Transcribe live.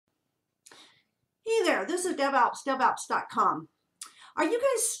Hey there, this is DevOps, DevOps.com. Are you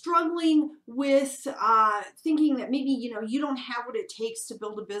guys struggling with thinking that maybe you don't have what it takes to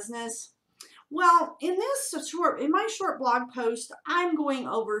build a business? Well, in my short blog post, I'm going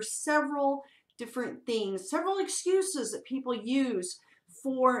over several different things, several excuses that people use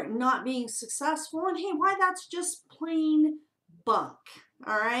for not being successful, and hey, why that's just plain bunk.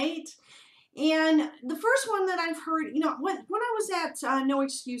 All right. And the first one that I've heard, when I was at No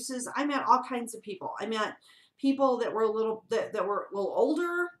Excuses, I met all kinds of people. I met people that were that were a little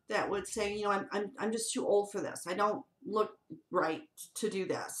older that would say, I'm just too old for this. I don't look right to do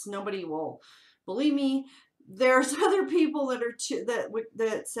this. Nobody will believe me. There's other people that are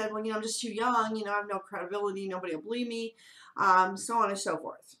that said, well, I'm just too young. I have no credibility. Nobody will believe me. So on and so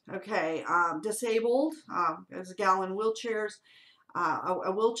forth. Okay, disabled. There's a gal in wheelchairs.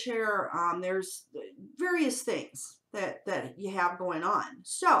 A wheelchair. There's various things that you have going on.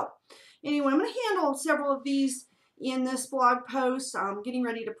 So anyway, I'm going to handle several of these in this blog post. I'm getting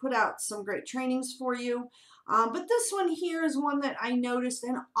ready to put out some great trainings for you. But this one here is one that I noticed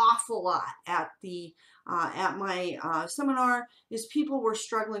an awful lot at the at my seminar, is people were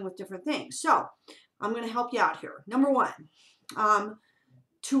struggling with different things. So I'm going to help you out here. Number one,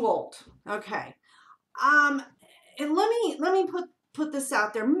 too old. Okay. And let me put this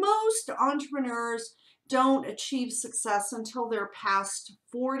out there. Most entrepreneurs don't achieve success until they're past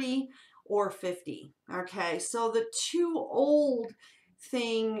 40 or 50. Okay, so the too old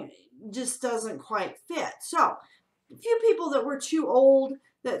thing just doesn't quite fit. So a few people that were too old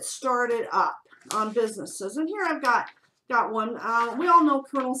that started up on businesses, and here I've got one. We all know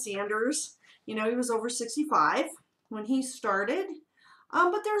Colonel Sanders. He was over 65 when he started.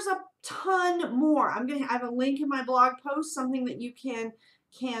 But there's a ton more. I have a link in my blog post, something that you can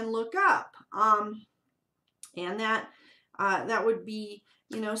look up, and that would be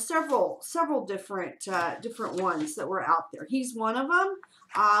several different ones that were out there. He's one of them.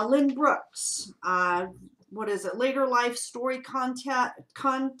 Lynn Brooks. What is it? Later Life Story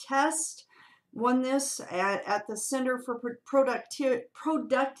Contest. Won this at the Center for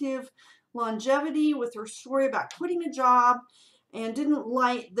Productive Longevity with her story about quitting a job and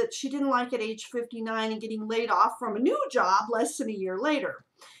she didn't like at age 59 and getting laid off from a new job less than a year later.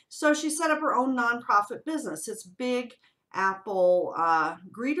 So she set up her own nonprofit business. It's Big Apple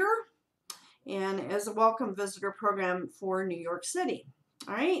Greeter, and as a welcome visitor program for New York City.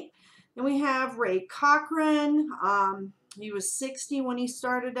 All right. Then we have Ray Cochran. He was 60 when he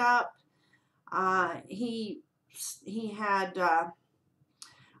started up. He had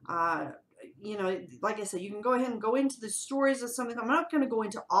like I said, you can go ahead and go into the stories of something. I'm not going to go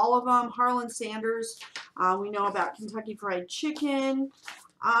into all of them. Harlan Sanders, we know about Kentucky Fried Chicken.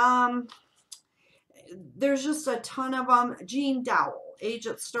 There's just a ton of them. Jean Dowell, age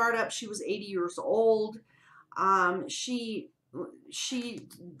at startup, she was 80 years old. She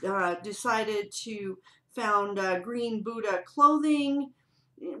decided to found Green Buddha Clothing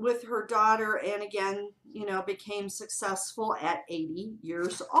with her daughter, and again, became successful at 80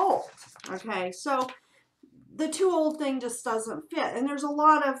 years old. Okay, so the too old thing just doesn't fit. And there's a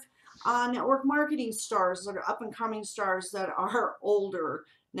lot of network marketing stars that are up and coming stars that are older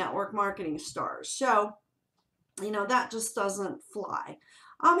network marketing stars. So, that just doesn't fly.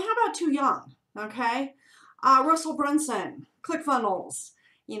 How about too young? Okay, Russell Brunson, ClickFunnels.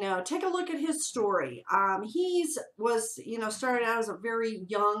 Take a look at his story. Started out as a very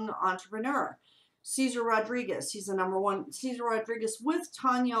young entrepreneur. Cesar Rodriguez, he's the number one. Cesar Rodriguez with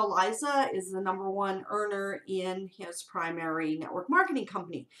Tanya Eliza is the #1 earner in his primary network marketing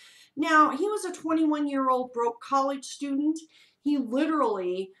company. Now, he was a 21-year-old broke college student. He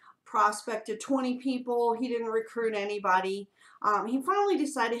literally prospected 20 people. He didn't recruit anybody. He finally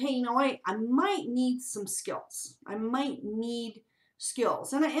decided, hey, I might need some skills. I might need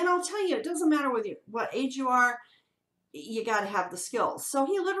skills. And I'll tell you, it doesn't matter what age you are, you got to have the skills. So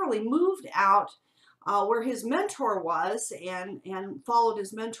he literally moved out where his mentor was and followed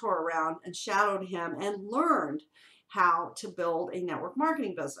his mentor around and shadowed him and learned how to build a network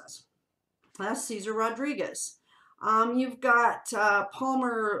marketing business. That's Cesar Rodriguez. You've got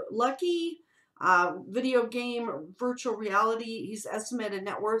Palmer Luckey, video game virtual reality. He's estimated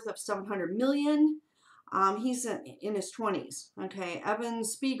net worth of $700 million. He's in his 20s. Okay, Evan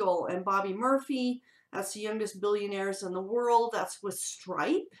Spiegel and Bobby Murphy. That's the youngest billionaires in the world. That's with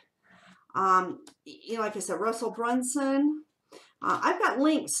Stripe. Like I said, Russell Brunson. I've got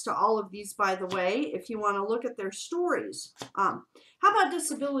links to all of these, by the way, if you want to look at their stories. How about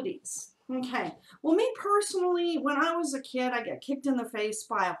disabilities? Okay. Well, me personally, when I was a kid, I got kicked in the face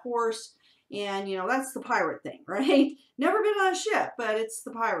by a horse And, that's the pirate thing, right? Never been on a ship, but it's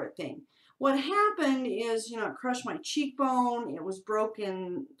the pirate thing. What happened is, it crushed my cheekbone. It was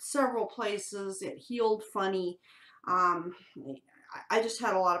broken several places. It healed funny. Um, I just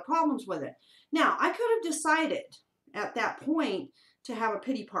had a lot of problems with it. Now, I could have decided at that point to have a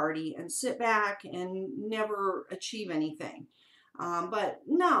pity party and sit back and never achieve anything. But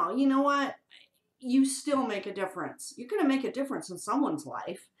no, you know what? You still make a difference. You're going to make a difference in someone's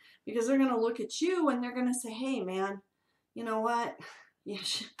life because they're going to look at you and they're going to say, hey, man, you know what? Yeah,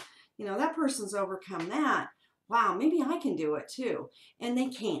 that person's overcome that. Wow, maybe I can do it too. And they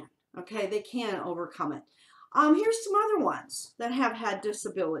can. Okay, they can overcome it. Here's some other ones that have had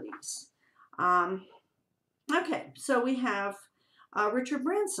disabilities. Okay, so we have Richard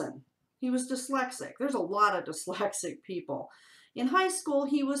Branson. He was dyslexic. There's a lot of dyslexic people. In high school,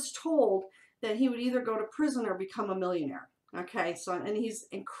 he was told that he would either go to prison or become a millionaire. Okay, so, and he's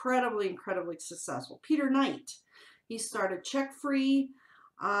incredibly, incredibly successful. Peter Knight, he started Check Free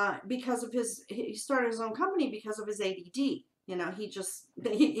because of he started his own company because of his ADD. He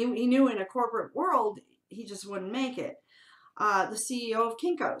knew in a corporate world, he just wouldn't make it. The CEO of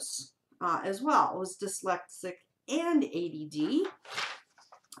Kinko's as well was dyslexic and ADD.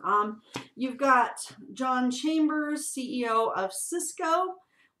 You've got John Chambers, CEO of Cisco,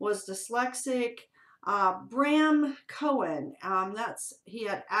 was dyslexic. Bram Cohen, he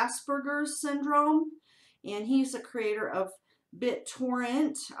had Asperger's syndrome, and he's the creator of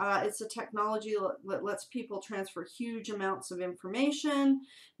BitTorrent. It's a technology that lets people transfer huge amounts of information.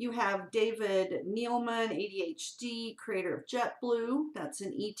 You have David Neilman, ADHD, creator of JetBlue. That's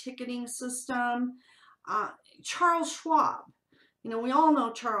an e-ticketing system. Charles Schwab. We all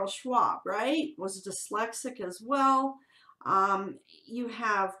know Charles Schwab, right? Was dyslexic as well. You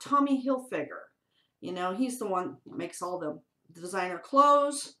have Tommy Hilfiger. He's the one that makes all the designer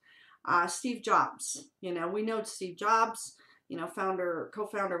clothes. Steve Jobs. We know Steve Jobs,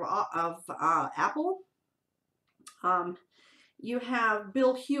 co-founder of Apple. You have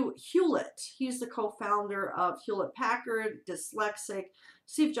Bill Hewlett. He's the co-founder of Hewlett-Packard, dyslexic.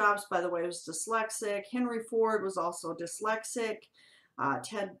 Steve Jobs, by the way, was dyslexic. Henry Ford was also dyslexic.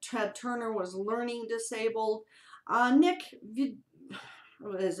 Ted Turner was learning disabled. Nick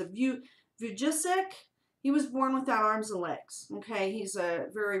Vujicic, he was born without arms and legs. Okay, he's a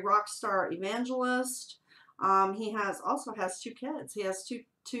very rock star evangelist. He also has 2 kids. He has two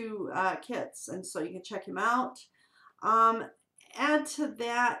kids, and so you can check him out. Add to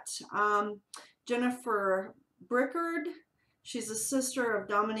that Jennifer Brickard. She's a sister of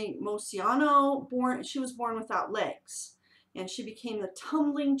Dominique Mosiano. She was born without legs, and she became the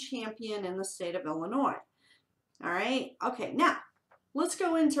tumbling champion in the state of Illinois. All right. Okay. Now let's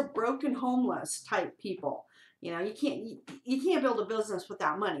go into broken homeless type people. You can't build a business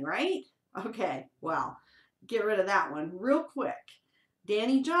without money, right? Okay. Well, get rid of that one real quick.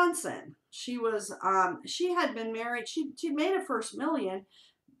 Danny Johnson. She had been married. She made her first million,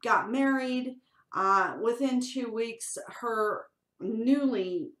 got married. Within 2 weeks, her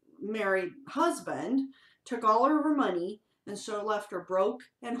newly married husband took all of her money and so left her broke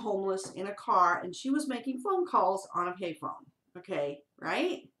and homeless in a car, and she was making phone calls on a payphone. Okay,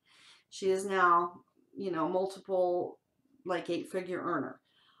 right? She is now, multiple, like 8-figure earner.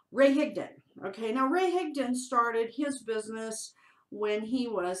 Ray Higdon. Okay, now Ray Higdon started his business when he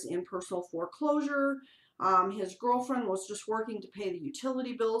was in personal foreclosure. His girlfriend was just working to pay the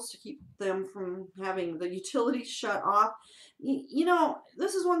utility bills to keep them from having the utilities shut off.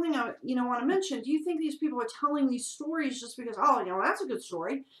 This is one thing I want to mention. Do you think these people are telling these stories just because, that's a good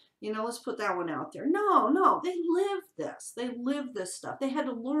story? Let's put that one out there. No, they lived this. They lived this stuff. They had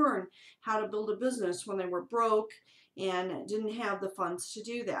to learn how to build a business when they were broke and didn't have the funds to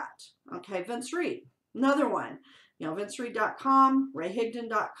do that. Okay, Vince Reed, another one. VinceReed.com,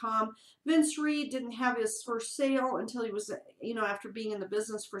 RayHigdon.com. Vince Reed didn't have his first sale until he was, after being in the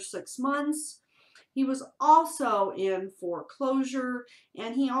business for 6 months. He was also in foreclosure,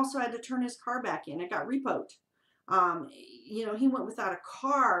 and he also had to turn his car back in. It got repoed. He went without a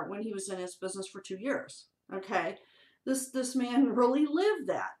car when he was in his business for 2 years. Okay. This man really lived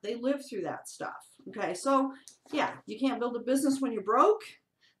that. They lived through that stuff. Okay. So yeah, you can't build a business when you're broke.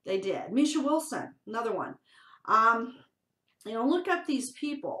 They did. Misha Wilson, another one. Look up these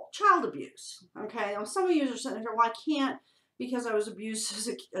people. Child abuse. Okay. Now, some of you are sitting there, well, I can't because I was abused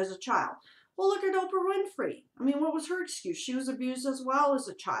as a child. Well, look at Oprah Winfrey. What was her excuse? She was abused as well as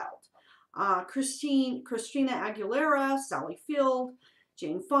a child. Christina Aguilera, Sally Field,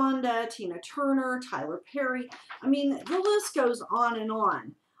 Jane Fonda, Tina Turner, Tyler Perry. The list goes on and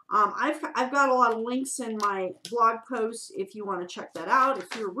on. I've got a lot of links in my blog posts if you want to check that out,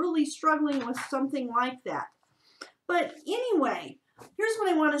 if you're really struggling with something like that. But anyway, here's what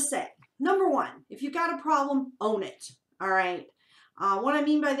I want to say. Number one, if you've got a problem, own it. All right. What I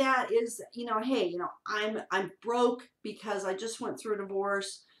mean by that is, hey, I'm broke because I just went through a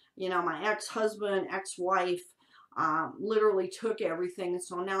divorce. My ex-husband, ex-wife literally took everything,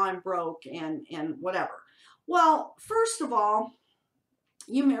 so now I'm broke and whatever. Well, first of all,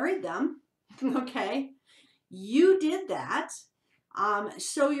 you married them, okay? You did that,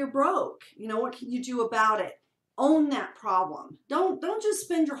 so you're broke. What can you do about it? Own that problem. Don't just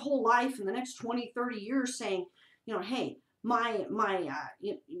spend your whole life in the next 20, 30 years saying, hey, I'm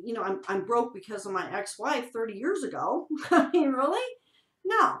broke because of my ex-wife 30 years ago. I mean, really?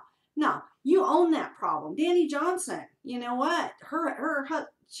 No, you own that problem. Danny Johnson, you know what?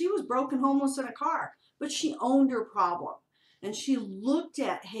 She was broke and homeless in a car, but she owned her problem. And she looked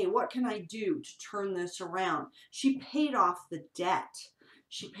at, hey, what can I do to turn this around? She paid off the debt.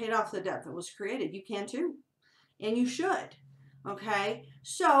 She paid off the debt that was created. You can too. And you should. Okay?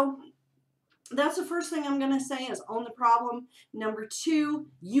 So that's the first thing I'm going to say is own the problem. Number two,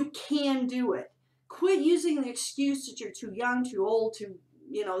 you can do it. Quit using the excuse that you're too young, too old, too,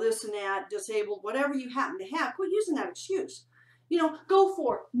 this and that, disabled, whatever you happen to have. Quit using that excuse. Go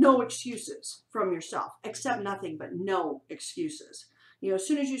for no excuses from yourself. Accept nothing but no excuses. As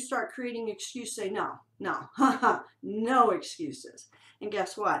soon as you start creating excuses, say no, no excuses. And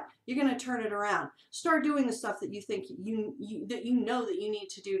guess what? You're going to turn it around. Start doing the stuff that you think that you know that you need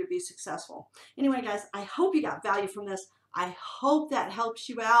to do to be successful. Anyway, guys, I hope you got value from this. I hope that helps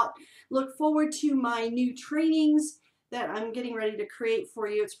you out. Look forward to my new trainings that I'm getting ready to create for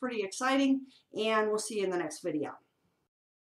you. It's pretty exciting, and we'll see you in the next video.